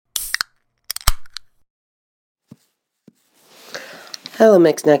Hello,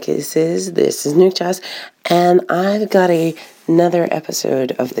 Mixed Nutcases. This is Nutty, and I've got another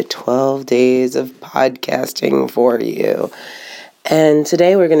episode of the 12 Days of Podcasting for you. And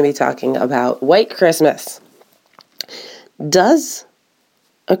today we're going to be talking about White Christmas. Does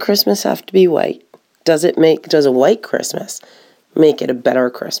a Christmas have to be white? Does a white Christmas make it a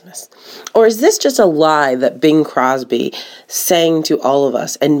better Christmas? Or is this just a lie that Bing Crosby sang to all of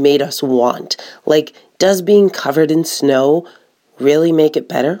us and made us want? Like, does being covered in snow really make it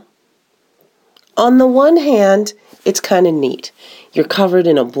better? On the one hand, it's kind of neat. You're covered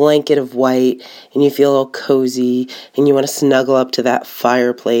in a blanket of white and you feel all cozy and you want to snuggle up to that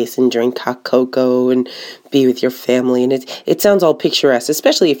fireplace and drink hot cocoa and be with your family. And it sounds all picturesque,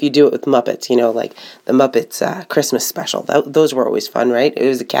 especially if you do it with Muppets, like the Muppets Christmas special. Those were always fun, right? It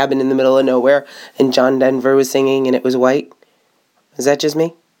was a cabin in the middle of nowhere and John Denver was singing and it was white. Is that just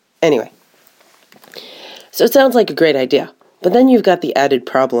me? Anyway. So it sounds like a great idea. But then you've got the added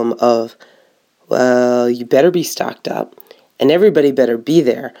problem of, well, you better be stocked up, and everybody better be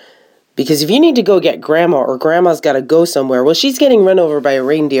there, because if you need to go get grandma, or grandma's got to go somewhere, well, she's getting run over by a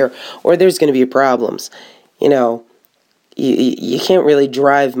reindeer, or there's going to be problems. You can't really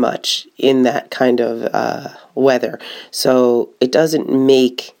drive much in that kind of weather, so it doesn't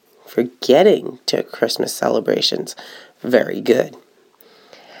make for getting to Christmas celebrations very good.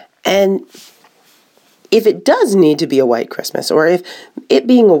 And if it does need to be a white Christmas, or if it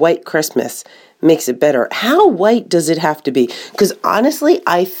being a white Christmas makes it better, how white does it have to be? Because honestly,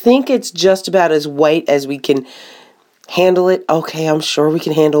 I think it's just about as white as we can handle it. Okay, I'm sure we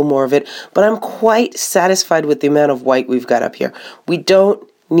can handle more of it, but I'm quite satisfied with the amount of white we've got up here. We don't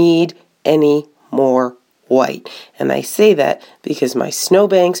need any more white. And I say that because my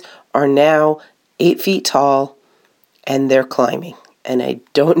snowbanks are now 8 feet tall and they're climbing, and I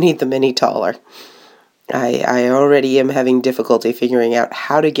don't need them any taller. I already am having difficulty figuring out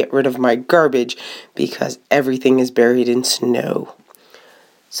how to get rid of my garbage because everything is buried in snow.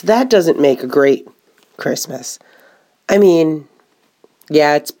 So that doesn't make a great Christmas. I mean,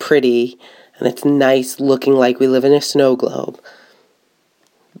 yeah, it's pretty and it's nice looking like we live in a snow globe,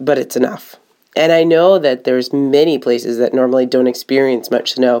 but it's enough. And I know that there's many places that normally don't experience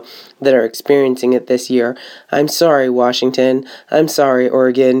much snow that are experiencing it this year. I'm sorry, Washington. I'm sorry,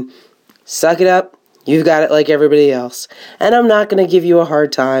 Oregon. Suck it up. You've got it like everybody else. And I'm not going to give you a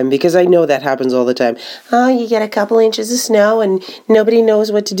hard time because I know that happens all the time. Oh, you get a couple inches of snow and nobody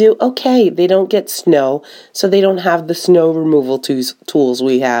knows what to do. Okay, they don't get snow, so they don't have the snow removal tools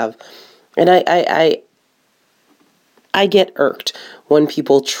we have. And I get irked when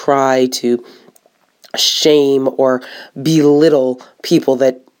people try to shame or belittle people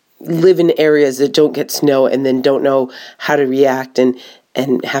that live in areas that don't get snow and then don't know how to react and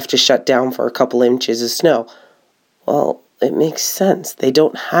have to shut down for a couple inches of snow. Well, it makes sense. They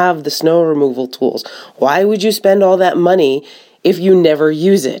don't have the snow removal tools. Why would you spend all that money if you never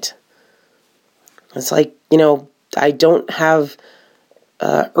use it? It's like, I don't have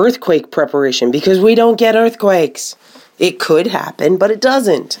earthquake preparation because we don't get earthquakes. It could happen, but it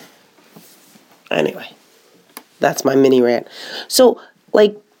doesn't. Anyway, that's my mini rant. So,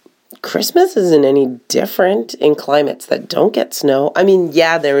 Christmas isn't any different in climates that don't get snow. I mean,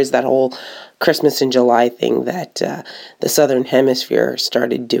 yeah, there is that whole Christmas in July thing that the Southern Hemisphere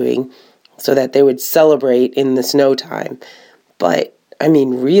started doing so that they would celebrate in the snow time. But, I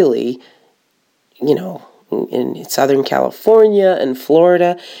mean, really, in Southern California and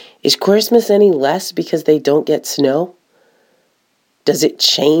Florida, is Christmas any less because they don't get snow? Does it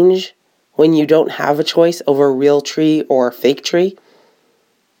change when you don't have a choice over a real tree or a fake tree?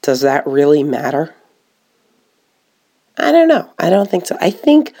 Does that really matter? I don't know. I don't think so. I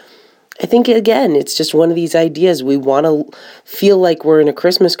think again, it's just one of these ideas. We want to feel like we're in a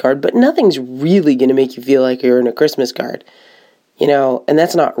Christmas card, but nothing's really going to make you feel like you're in a Christmas card. And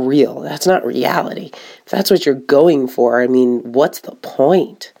that's not real. That's not reality. If that's what you're going for, I mean, what's the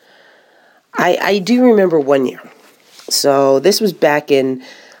point? I do remember one year. So this was back in,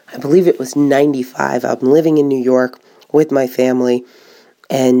 I believe it was 95. I'm living in New York with my family.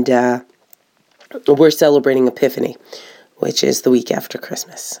 And we're celebrating Epiphany, which is the week after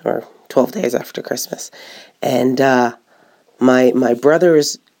Christmas, or 12 days after Christmas. And my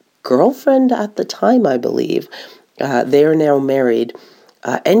brother's girlfriend at the time, I believe, they are now married,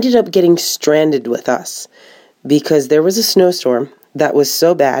 ended up getting stranded with us because there was a snowstorm that was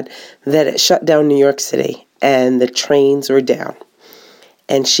so bad that it shut down New York City and the trains were down.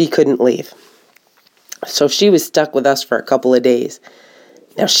 And she couldn't leave. So she was stuck with us for a couple of days.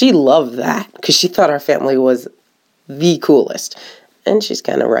 Now, she loved that because she thought our family was the coolest. And she's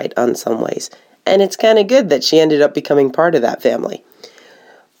kind of right on some ways. And it's kind of good that she ended up becoming part of that family.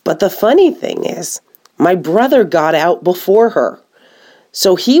 But the funny thing is, my brother got out before her.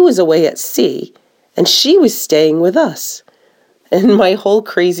 So he was away at sea, and she was staying with us and my whole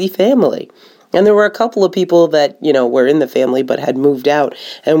crazy family. And there were a couple of people that, were in the family but had moved out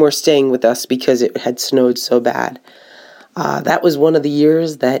and were staying with us because it had snowed so bad. That was one of the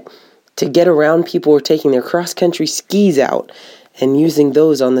years that, to get around, people were taking their cross-country skis out and using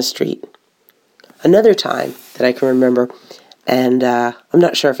those on the street. Another time that I can remember, and I'm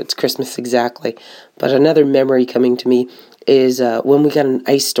not sure if it's Christmas exactly, but another memory coming to me is when we got an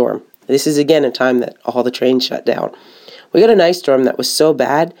ice storm. This is, again, a time that all the trains shut down. We got an ice storm that was so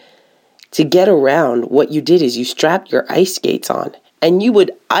bad. To get around, what you did is you strapped your ice skates on, and you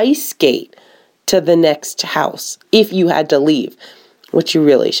would ice skate to the next house if you had to leave, which you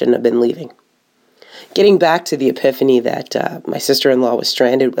really shouldn't have been leaving. Getting back to the epiphany that my sister-in-law was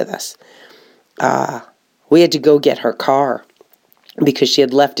stranded with us, we had to go get her car because she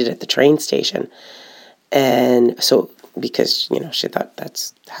had left it at the train station. And so, because, she thought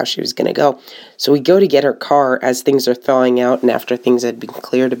that's how she was going to go. So we go to get her car as things are thawing out and after things had been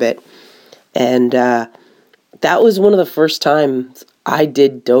cleared a bit. And that was one of the first times I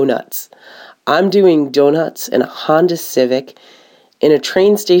did donuts. I'm doing donuts in a Honda Civic in a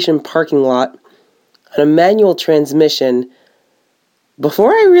train station parking lot on a manual transmission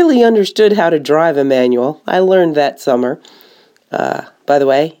before I really understood how to drive a manual. I learned that summer. By the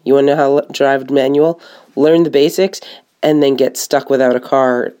way, you want to know how to drive a manual? Learn the basics and then get stuck without a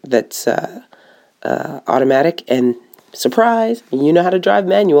car that's automatic, and surprise, you know how to drive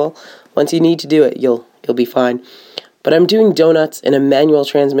manual. Once you need to do it, you'll be fine. But I'm doing donuts in a manual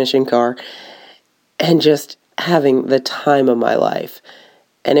transmission car and just having the time of my life.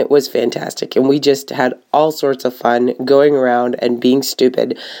 And it was fantastic. And we just had all sorts of fun going around and being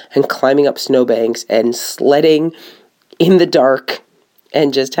stupid and climbing up snowbanks and sledding in the dark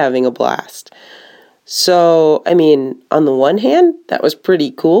and just having a blast. So, on the one hand, that was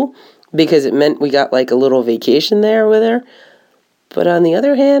pretty cool because it meant we got like a little vacation there with her. But on the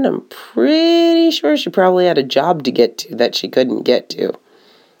other hand, I'm pretty sure she probably had a job to get to that she couldn't get to.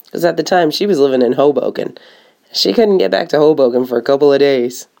 Because at the time, she was living in Hoboken. She couldn't get back to Hoboken for a couple of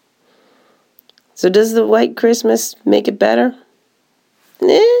days. So does the white Christmas make it better?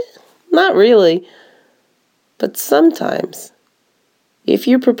 Not really. But sometimes, if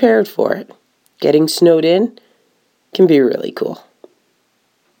you're prepared for it, getting snowed in can be really cool.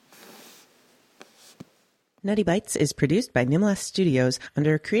 Nutty Bites is produced by Nimlas Studios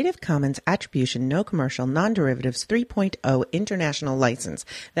under a Creative Commons Attribution No Commercial Non-Derivatives 3.0 International License.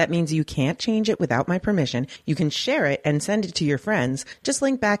 That means you can't change it without my permission. You can share it and send it to your friends. Just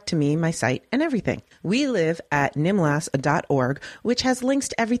link back to me, my site, and everything. We live at nimlas.org, which has links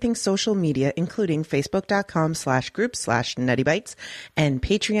to everything social media, including facebook.com/group/nuttybites and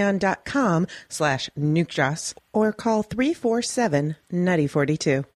patreon.com/nukejoss, or call 347-NUTTY42.